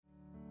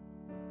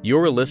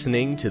You're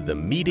listening to the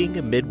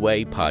Meeting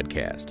Midway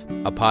podcast,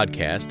 a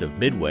podcast of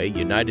Midway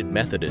United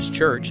Methodist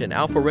Church in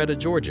Alpharetta,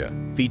 Georgia,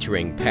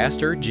 featuring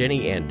Pastor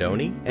Jenny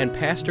Andoni and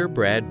Pastor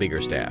Brad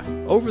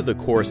Biggerstaff. Over the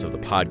course of the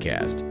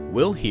podcast,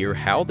 we'll hear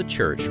how the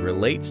church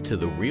relates to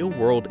the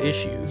real-world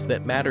issues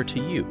that matter to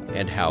you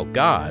and how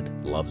God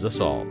loves us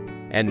all.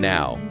 And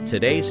now,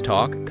 today's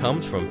talk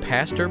comes from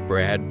Pastor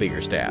Brad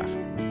Biggerstaff.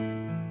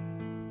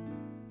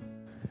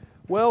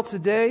 Well,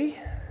 today,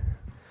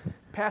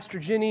 Pastor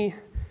Jenny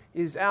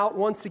is out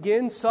once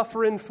again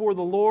suffering for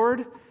the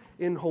Lord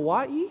in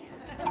Hawaii.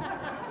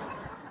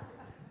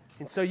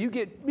 And so you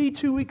get me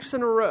 2 weeks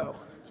in a row.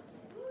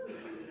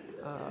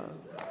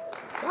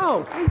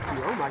 Thank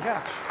you. Oh my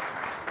gosh.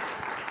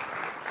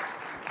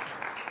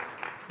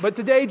 But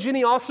today,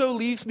 Jenny also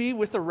leaves me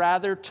with a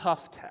rather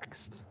tough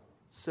text.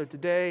 So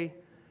today,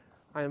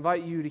 I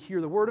invite you to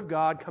hear the Word of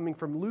God coming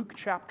from Luke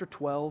chapter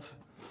 12.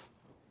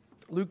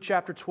 Luke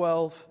chapter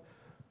 12,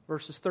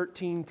 verses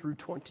 13 through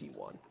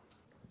 21.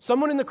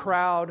 Someone in the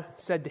crowd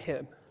said to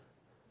him,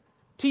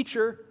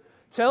 "Teacher,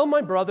 tell my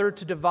brother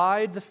to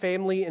divide the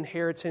family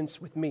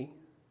inheritance with me."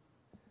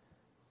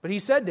 But he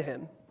said to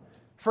him,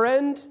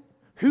 "Friend,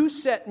 who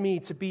set me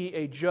to be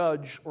a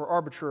judge or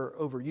arbiter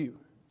over you?"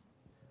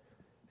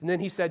 And then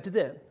he said to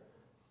them,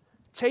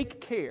 "Take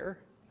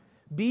care,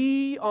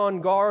 be on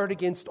guard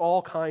against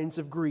all kinds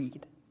of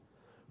greed,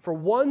 for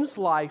one's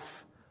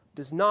life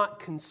does not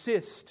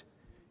consist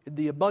in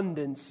the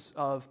abundance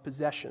of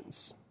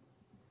possessions."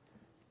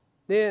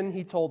 Then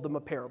he told them a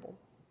parable.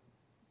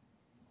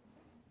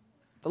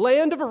 The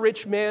land of a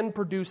rich man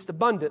produced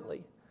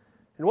abundantly.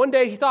 And one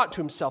day he thought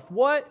to himself,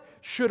 "What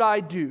should I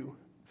do?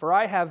 For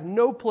I have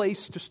no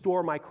place to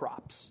store my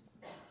crops."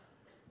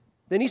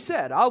 Then he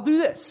said, "I'll do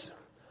this.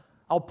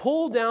 I'll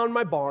pull down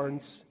my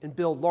barns and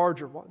build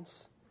larger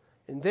ones.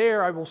 And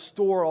there I will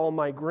store all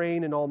my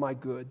grain and all my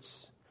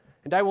goods.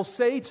 And I will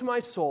say to my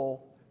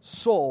soul,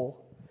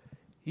 'Soul,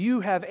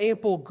 you have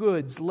ample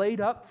goods laid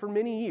up for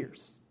many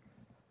years.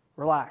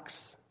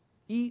 Relax,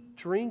 eat,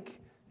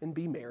 drink, and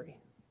be merry.'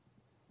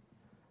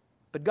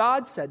 But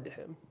God said to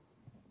him,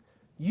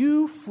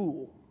 'You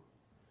fool,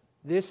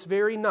 this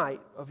very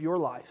night of your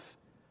life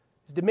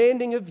is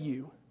demanding of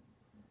you,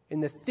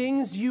 and the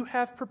things you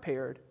have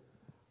prepared,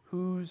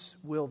 whose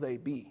will they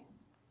be?'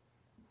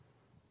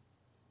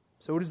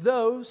 So it is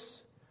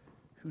those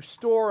who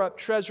store up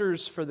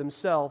treasures for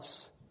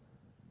themselves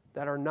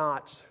that are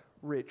not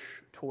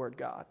rich toward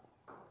God."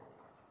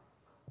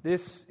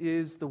 This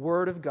is the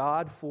word of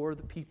God for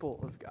the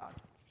people of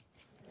God.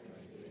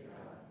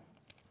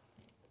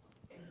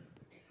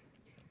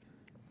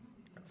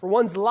 For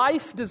one's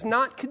life does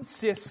not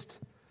consist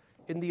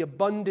in the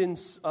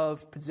abundance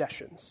of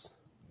possessions.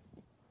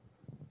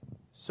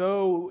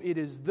 So it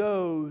is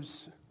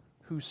those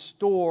who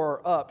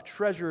store up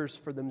treasures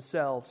for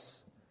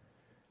themselves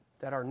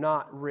that are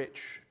not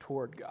rich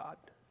toward God.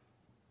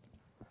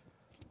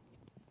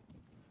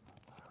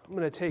 I'm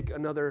going to take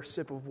another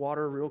sip of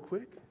water real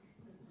quick.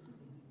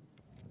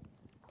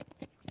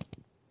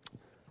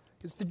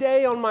 Because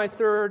today, on my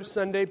third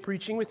Sunday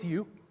preaching with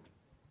you,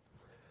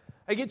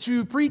 I get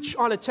to preach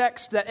on a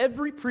text that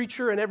every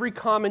preacher and every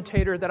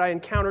commentator that I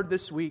encountered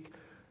this week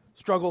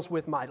struggles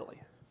with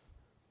mightily,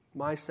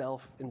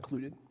 myself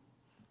included.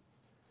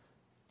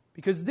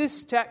 Because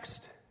this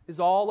text is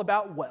all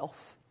about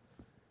wealth.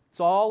 It's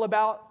all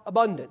about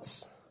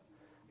abundance.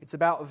 It's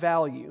about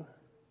value.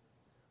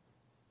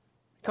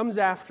 It comes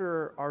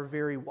after our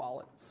very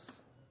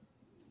wallets.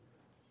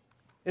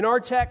 In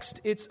our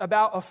text, it's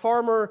about a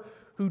farmer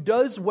who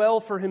does well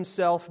for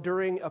himself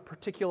during a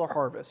particular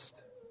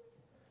harvest.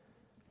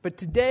 But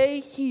today,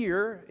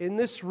 here, in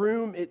this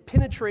room, it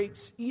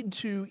penetrates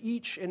into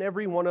each and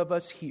every one of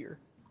us here.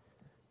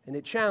 And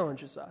it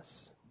challenges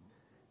us.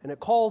 And it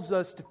calls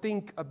us to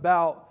think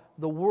about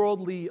the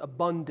worldly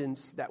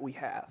abundance that we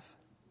have.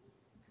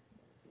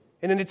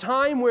 And in a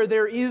time where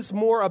there is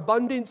more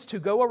abundance to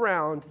go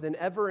around than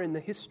ever in the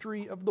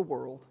history of the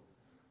world,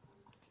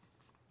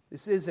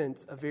 this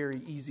isn't a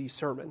very easy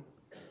sermon.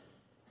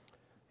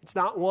 It's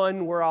not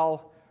one where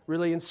I'll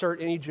really insert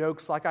any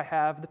jokes like I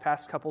have the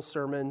past couple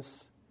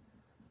sermons.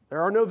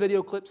 There are no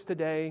video clips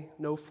today,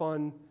 no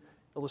fun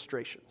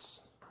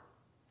illustrations.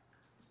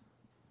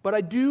 But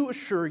I do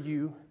assure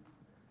you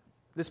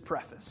this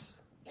preface,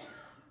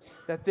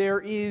 that there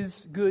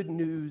is good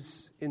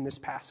news in this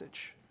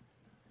passage.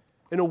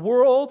 In a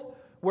world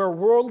where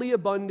worldly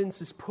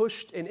abundance is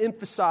pushed and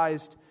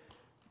emphasized,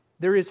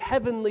 there is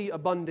heavenly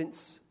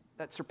abundance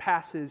that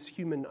surpasses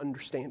human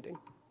understanding.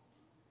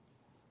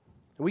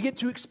 And we get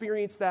to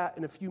experience that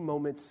in a few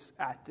moments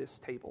at this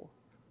table.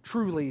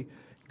 Truly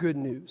good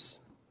news.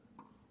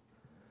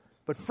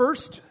 But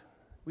first,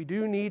 we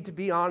do need to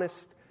be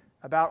honest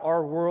about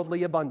our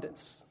worldly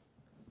abundance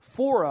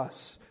for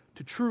us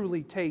to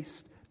truly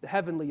taste the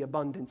heavenly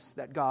abundance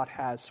that God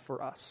has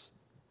for us.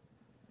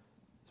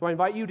 So I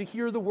invite you to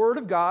hear the Word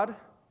of God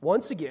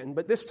once again,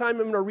 but this time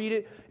I'm going to read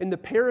it in the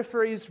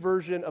paraphrased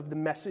version of the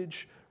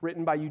Message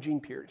written by Eugene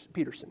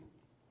Peterson.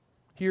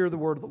 Hear the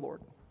word of the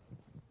Lord.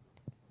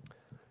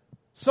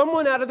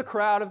 Someone out of the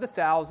crowd of the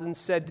thousands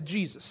said to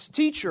Jesus,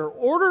 "Teacher,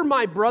 order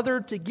my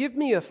brother to give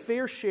me a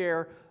fair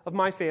share of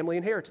my family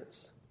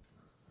inheritance."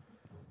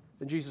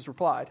 Then Jesus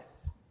replied,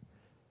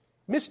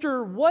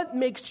 "Mister, what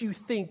makes you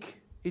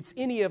think it's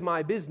any of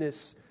my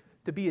business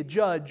to be a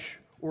judge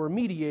or a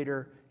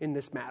mediator in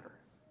this matter?"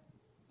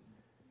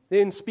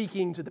 Then,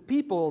 speaking to the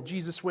people,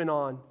 Jesus went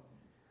on,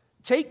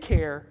 "Take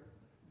care,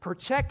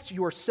 protect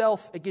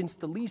yourself against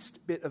the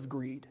least bit of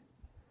greed.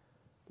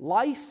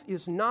 Life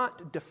is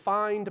not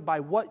defined by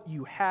what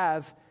you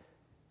have,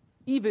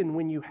 even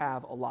when you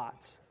have a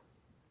lot."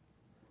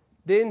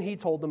 Then he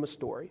told them a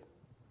story.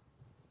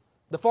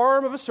 The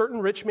farm of a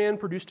certain rich man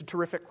produced a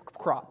terrific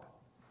crop.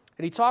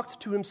 And he talked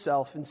to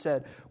himself and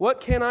said,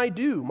 "What can I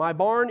do? My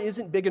barn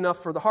isn't big enough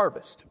for the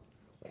harvest."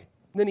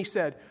 Then he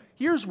said,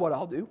 "Here's what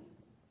I'll do.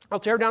 I'll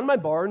tear down my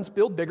barns,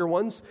 build bigger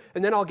ones,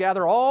 and then I'll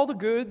gather all the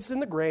goods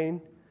and the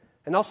grain,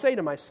 and I'll say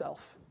to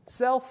myself,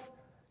 'Self,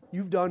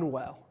 you've done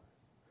well.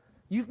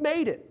 You've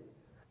made it.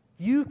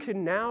 You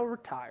can now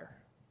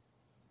retire.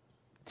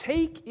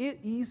 Take it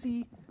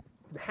easy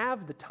and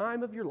have the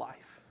time of your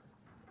life.'"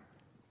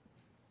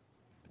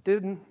 But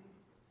then,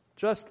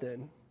 just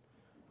then,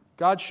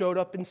 God showed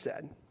up and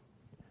said,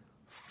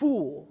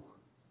 "Fool,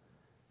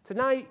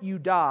 tonight you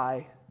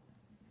die,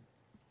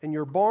 and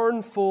your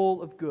barn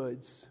full of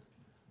goods,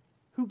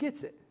 who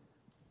gets it?"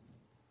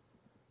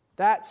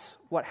 That's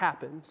what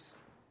happens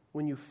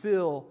when you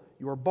fill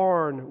your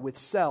barn with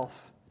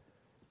self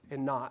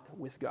and not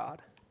with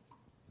God.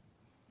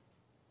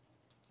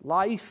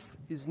 Life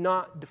is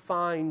not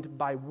defined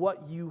by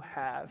what you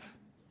have,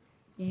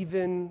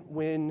 even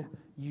when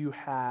you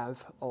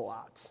have a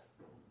lot.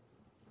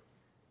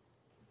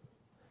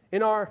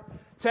 In our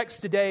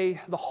text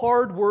today, the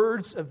hard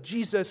words of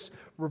Jesus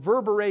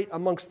reverberate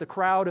amongst the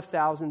crowd of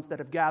thousands that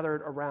have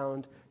gathered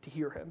around to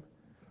hear him.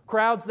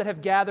 Crowds that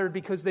have gathered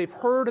because they've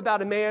heard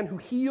about a man who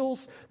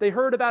heals, they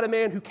heard about a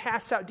man who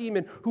casts out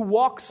demons, who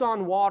walks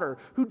on water,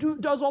 who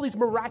does all these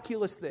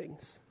miraculous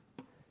things.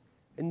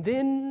 And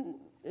then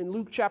in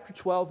Luke chapter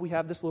 12, we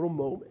have this little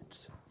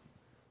moment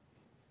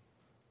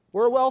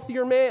where a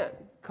wealthier man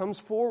comes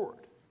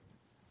forward.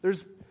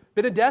 There's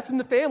been a death in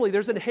the family.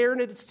 There's an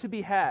inheritance to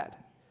be had.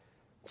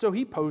 So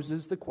he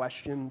poses the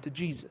question to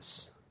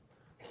Jesus.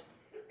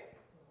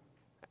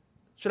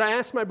 "Should I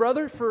ask my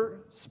brother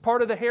for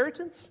part of the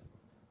inheritance?"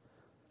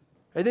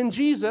 And then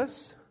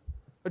Jesus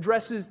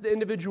addresses the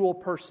individual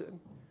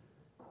person,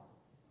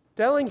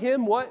 telling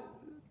him, what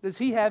does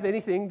he have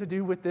anything to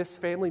do with this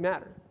family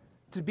matter?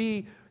 To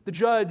be the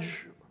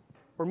judge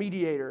or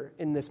mediator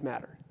in this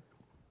matter.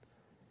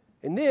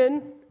 And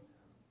then,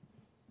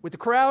 with the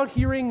crowd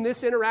hearing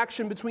this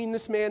interaction between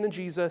this man and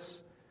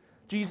Jesus,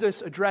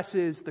 Jesus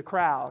addresses the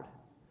crowd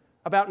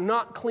about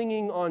not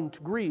clinging on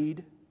to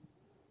greed,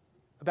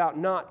 about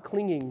not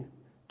clinging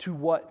to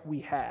what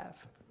we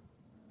have.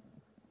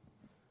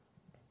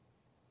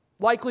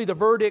 Likely the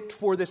verdict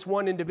for this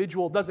one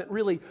individual doesn't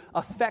really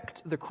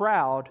affect the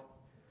crowd,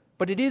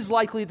 but it is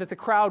likely that the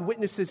crowd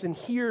witnesses and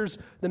hears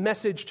the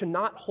message to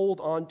not hold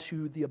on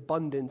to the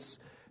abundance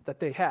that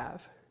they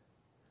have.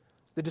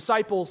 The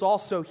disciples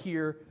also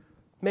hear,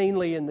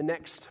 mainly in the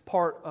next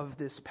part of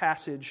this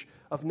passage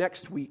of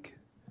next week,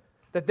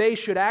 that they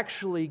should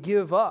actually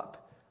give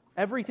up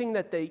everything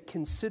that they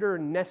consider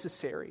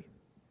necessary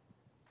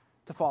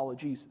to follow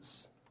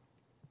Jesus.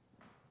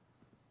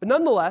 But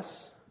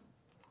nonetheless,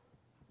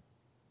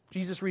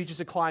 Jesus reaches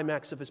a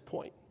climax of his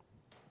point.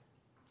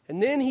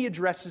 And then he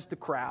addresses the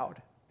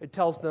crowd and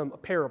tells them a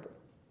parable.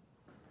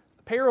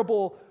 A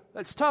parable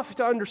that's tough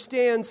to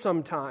understand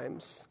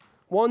sometimes.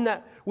 One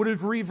that would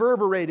have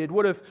reverberated,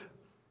 would have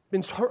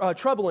been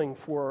troubling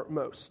for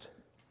most.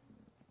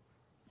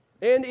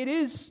 And it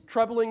is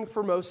troubling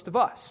for most of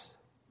us,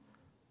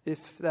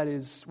 if that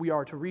is, we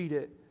are to read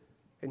it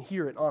and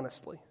hear it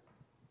honestly.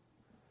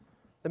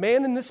 The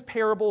man in this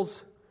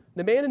parable's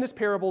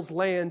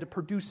land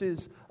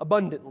produces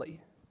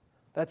abundantly.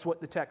 That's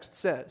what the text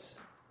says.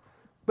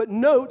 But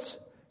note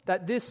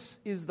that this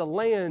is the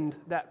land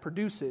that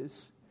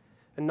produces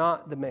and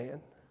not the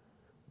man.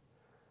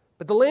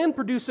 But the land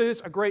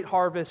produces a great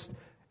harvest,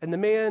 and the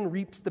man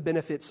reaps the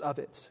benefits of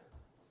it.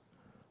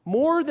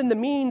 More than the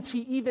means he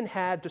even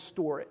had to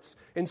store it.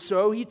 And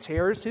so he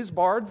tears his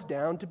barns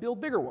down to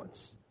build bigger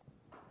ones,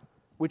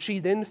 which he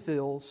then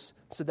fills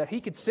so that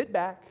he could sit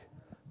back,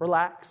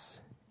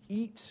 relax,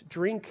 eat,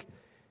 drink,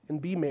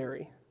 and be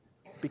merry,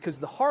 because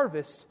the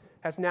harvest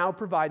has now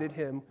provided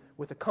him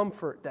with a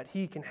comfort that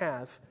he can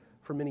have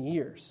for many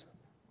years.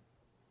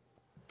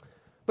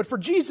 But for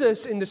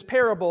Jesus in this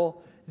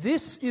parable,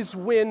 this is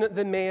when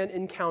the man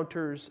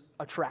encounters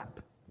a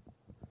trap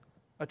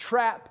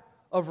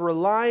of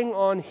relying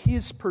on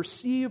his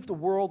perceived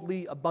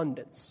worldly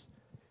abundance,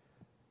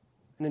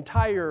 an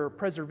entire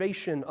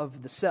preservation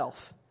of the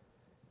self,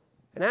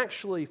 and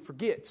actually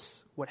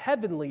forgets what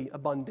heavenly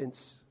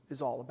abundance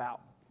is all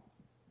about.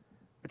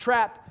 A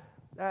trap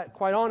that,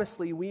 quite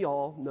honestly, we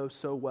all know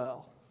so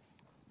well.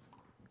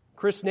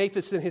 Chris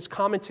Nafis, in his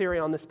commentary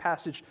on this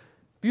passage,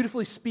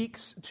 beautifully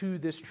speaks to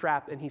this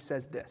trap, and he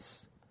says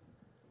this: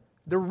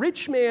 The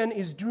rich man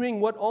is doing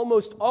what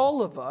almost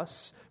all of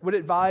us would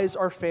advise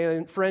our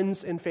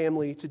friends and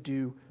family to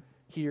do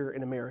here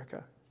in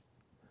America.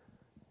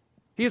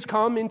 He has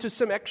come into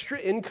some extra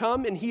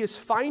income, and he is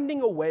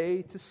finding a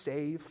way to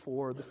save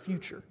for the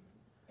future.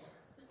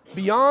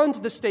 Beyond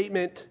just the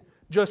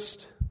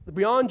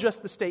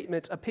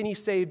statement, a penny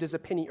saved is a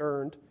penny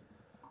earned,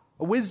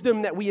 a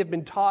wisdom that we have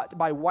been taught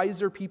by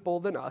wiser people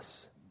than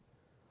us,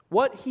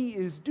 what he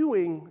is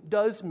doing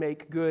does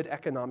make good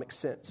economic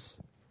sense.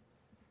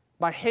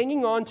 By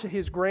hanging on to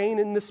his grain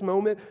in this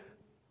moment,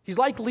 he's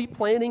likely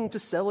planning to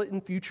sell it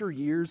in future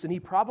years, and he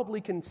probably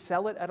can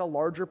sell it at a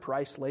larger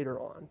price later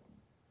on.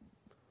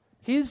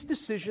 His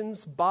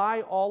decisions,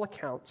 by all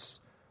accounts,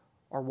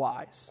 are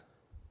wise.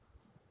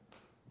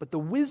 But the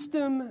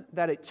wisdom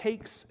that it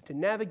takes to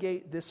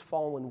navigate this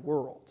fallen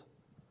world,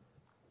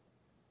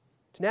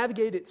 to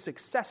navigate it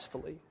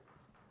successfully,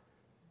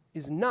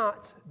 is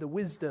not the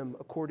wisdom,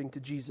 according to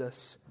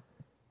Jesus,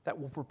 that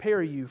will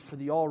prepare you for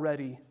the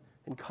already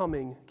and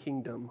coming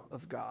kingdom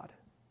of God.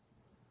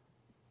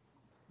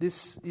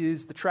 This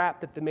is the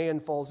trap that the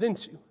man falls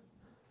into.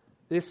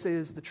 This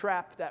is the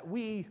trap that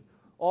we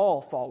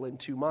all fall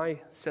into,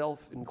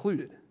 myself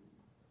included.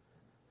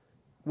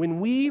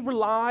 When we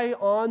rely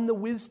on the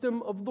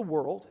wisdom of the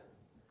world,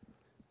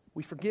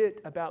 we forget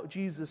about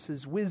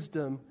Jesus'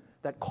 wisdom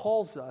that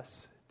calls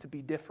us to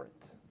be different,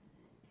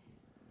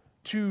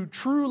 to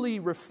truly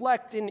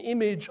reflect an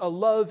image, a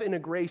love, and a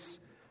grace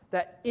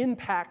that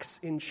impacts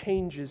and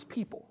changes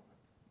people.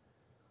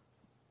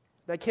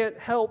 I can't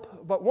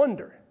help but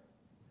wonder,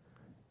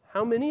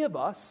 how many of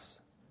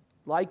us,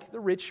 like the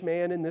rich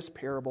man in this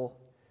parable,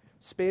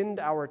 spend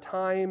our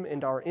time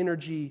and our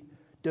energy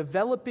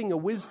developing a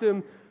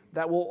wisdom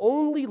that will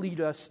only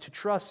lead us to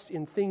trust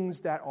in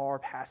things that are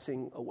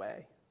passing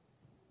away?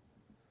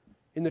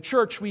 In the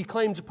church, we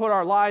claim to put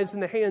our lives in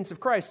the hands of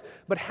Christ,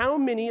 but how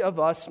many of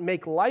us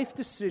make life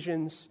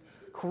decisions,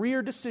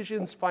 career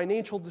decisions,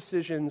 financial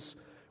decisions,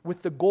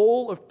 with the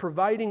goal of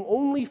providing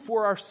only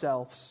for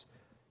ourselves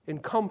in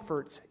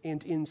comfort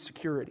and in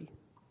security?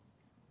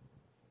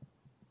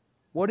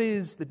 What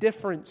is the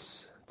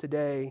difference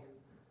today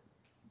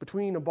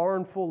between a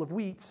barn full of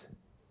wheat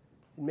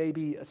and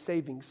maybe a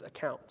savings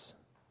account?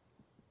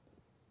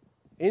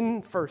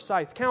 In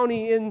Forsyth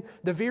County, in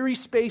the very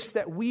space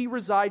that we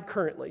reside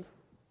currently,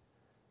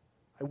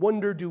 I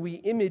wonder, do we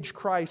image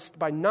Christ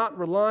by not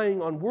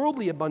relying on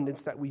worldly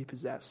abundance that we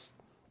possess?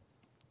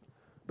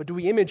 But do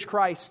we image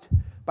Christ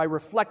by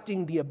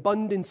reflecting the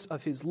abundance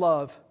of his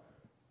love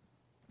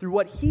through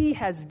what he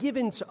has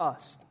given to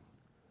us,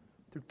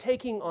 through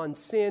taking on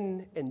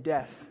sin and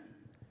death,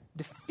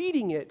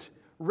 defeating it,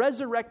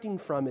 resurrecting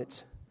from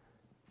it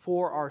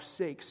for our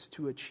sakes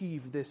to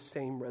achieve this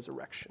same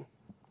resurrection?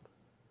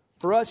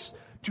 For us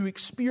to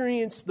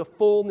experience the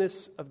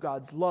fullness of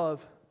God's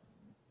love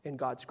and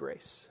God's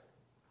grace.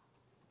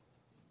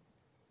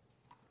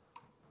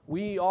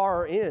 We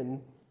are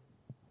in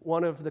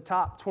one of the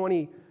top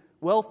 20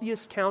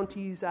 wealthiest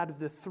counties out of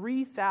the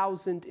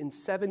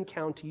 3,007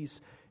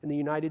 counties in the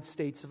United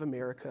States of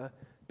America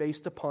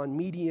based upon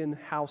median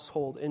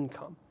household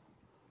income.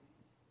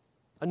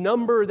 A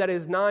number that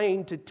is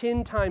 9 to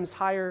 10 times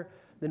higher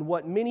than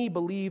what many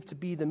believe to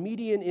be the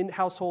median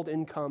household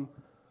income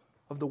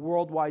of the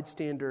worldwide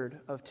standard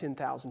of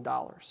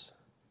 $10,000.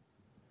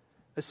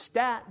 A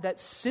stat that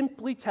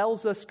simply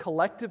tells us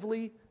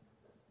collectively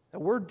that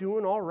we're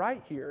doing all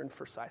right here in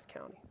Forsyth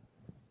County.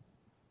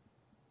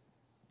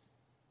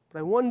 But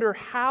I wonder,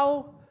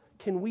 how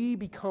can we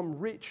become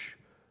rich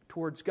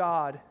towards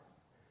God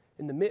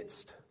in the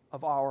midst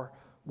of our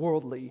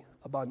worldly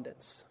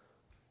abundance?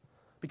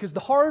 Because the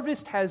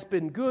harvest has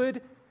been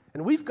good,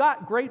 and we've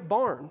got great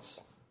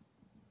barns.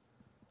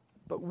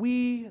 But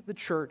we, the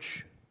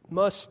church,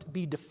 must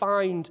be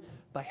defined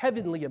by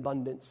heavenly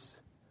abundance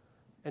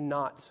and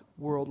not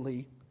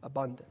worldly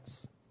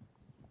abundance.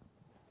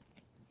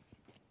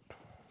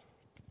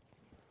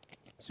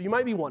 So you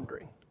might be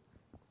wondering,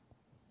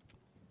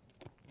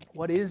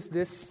 what is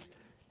this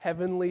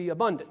heavenly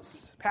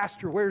abundance?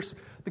 Pastor, where's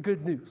the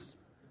good news?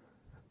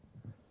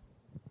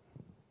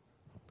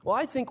 Well,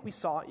 I think we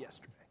saw it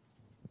yesterday.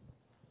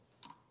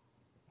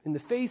 In the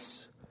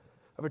face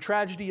of a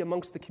tragedy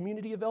amongst the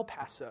community of El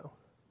Paso,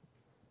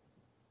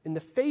 in the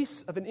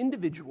face of an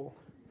individual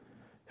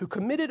who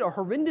committed a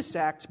horrendous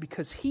act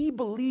because he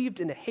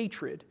believed in a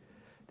hatred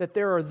that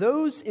there are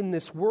those in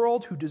this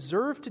world who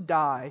deserve to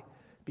die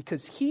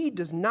because he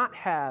does not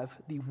have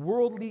the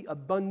worldly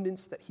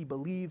abundance that he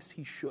believes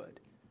he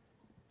should.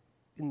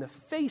 In the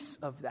face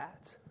of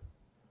that,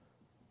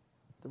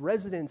 the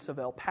residents of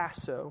El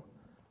Paso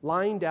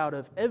lined out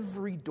of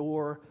every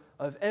door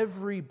of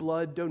every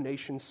blood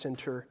donation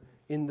center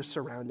in the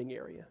surrounding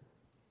area.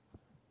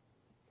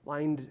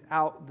 Lined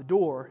out the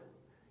door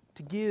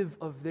to give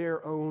of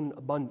their own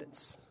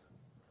abundance.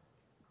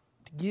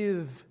 To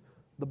give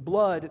the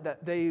blood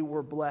that they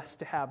were blessed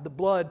to have, the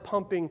blood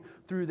pumping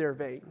through their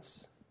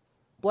veins.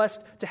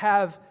 Blessed to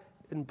have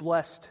and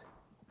blessed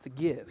to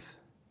give.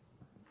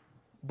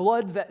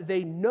 Blood that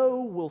they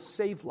know will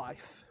save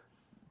life.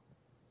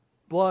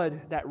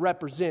 blood that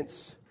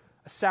represents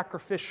a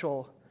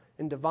sacrificial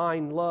and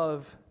divine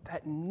love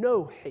that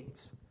no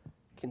hate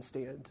can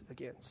stand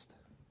against.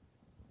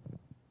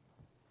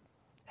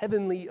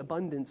 Heavenly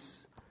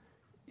abundance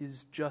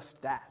is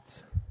just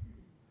that.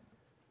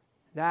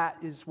 That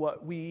is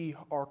what we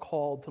are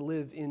called to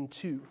live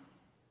into.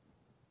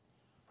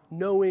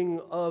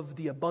 Knowing of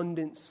the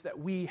abundance that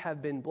we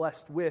have been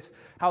blessed with,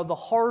 how the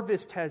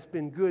harvest has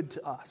been good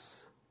to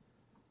us,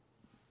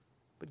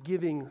 but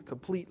giving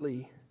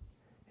completely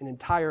and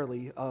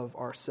entirely of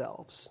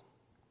ourselves.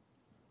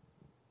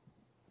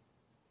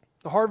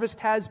 The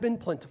harvest has been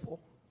plentiful,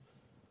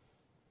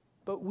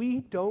 but we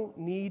don't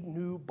need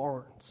new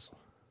barns.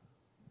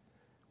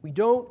 We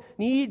don't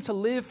need to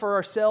live for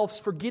ourselves,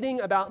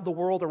 forgetting about the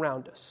world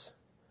around us.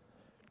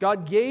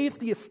 God gave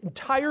the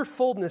entire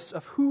fullness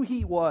of who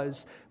He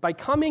was by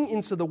coming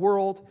into the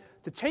world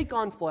to take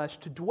on flesh,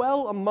 to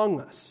dwell among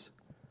us,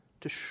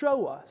 to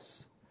show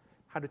us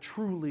how to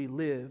truly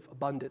live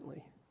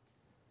abundantly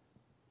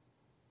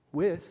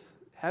with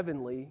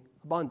heavenly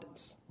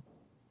abundance.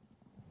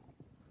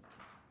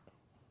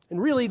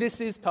 And really,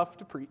 this is tough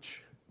to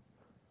preach.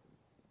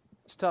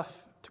 It's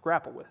tough to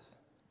grapple with.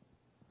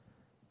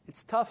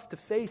 It's tough to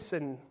face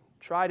and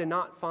try to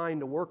not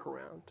find a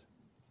workaround.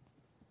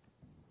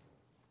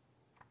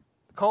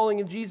 The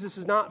calling of Jesus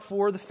is not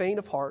for the faint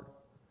of heart.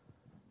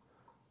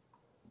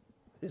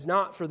 It is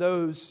not for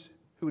those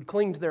who would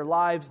cling to their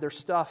lives, their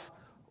stuff,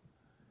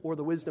 or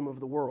the wisdom of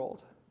the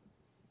world.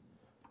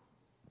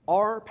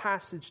 Our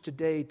passage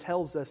today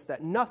tells us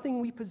that nothing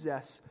we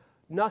possess,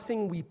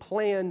 nothing we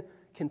plan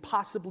can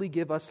possibly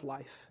give us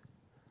life,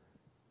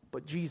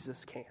 but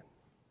Jesus can.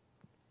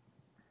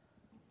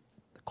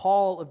 The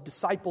call of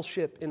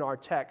discipleship in our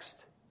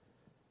text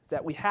is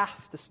that we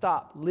have to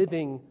stop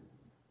living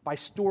by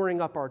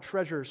storing up our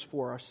treasures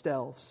for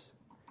ourselves.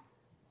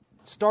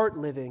 Start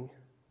living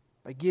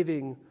by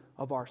giving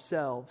of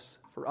ourselves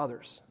for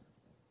others,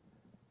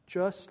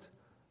 just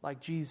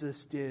like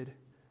Jesus did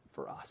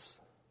for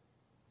us.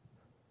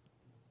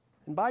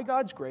 And by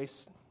God's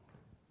grace,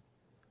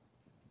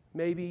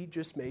 maybe,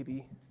 just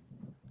maybe,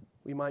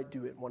 we might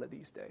do it one of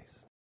these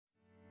days.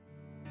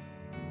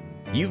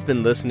 You've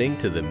been listening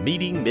to the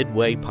Meeting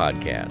Midway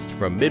podcast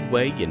from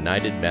Midway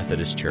United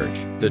Methodist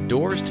Church. The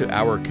doors to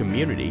our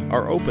community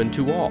are open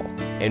to all,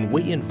 and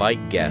we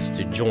invite guests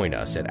to join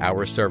us at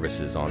our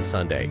services on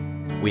Sunday.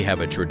 We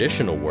have a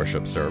traditional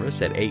worship service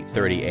at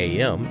 8:30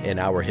 a.m. in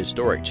our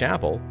historic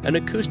chapel, an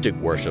acoustic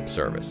worship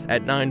service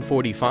at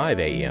 9:45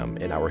 a.m.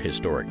 in our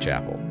historic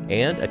chapel,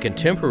 and a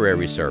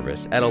contemporary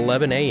service at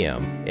 11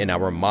 a.m. in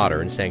our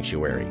modern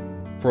sanctuary.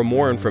 For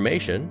more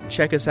information,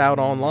 check us out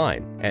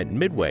online at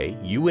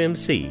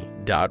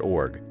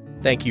midwayumc.org.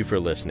 Thank you for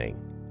listening,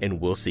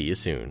 and we'll see you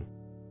soon.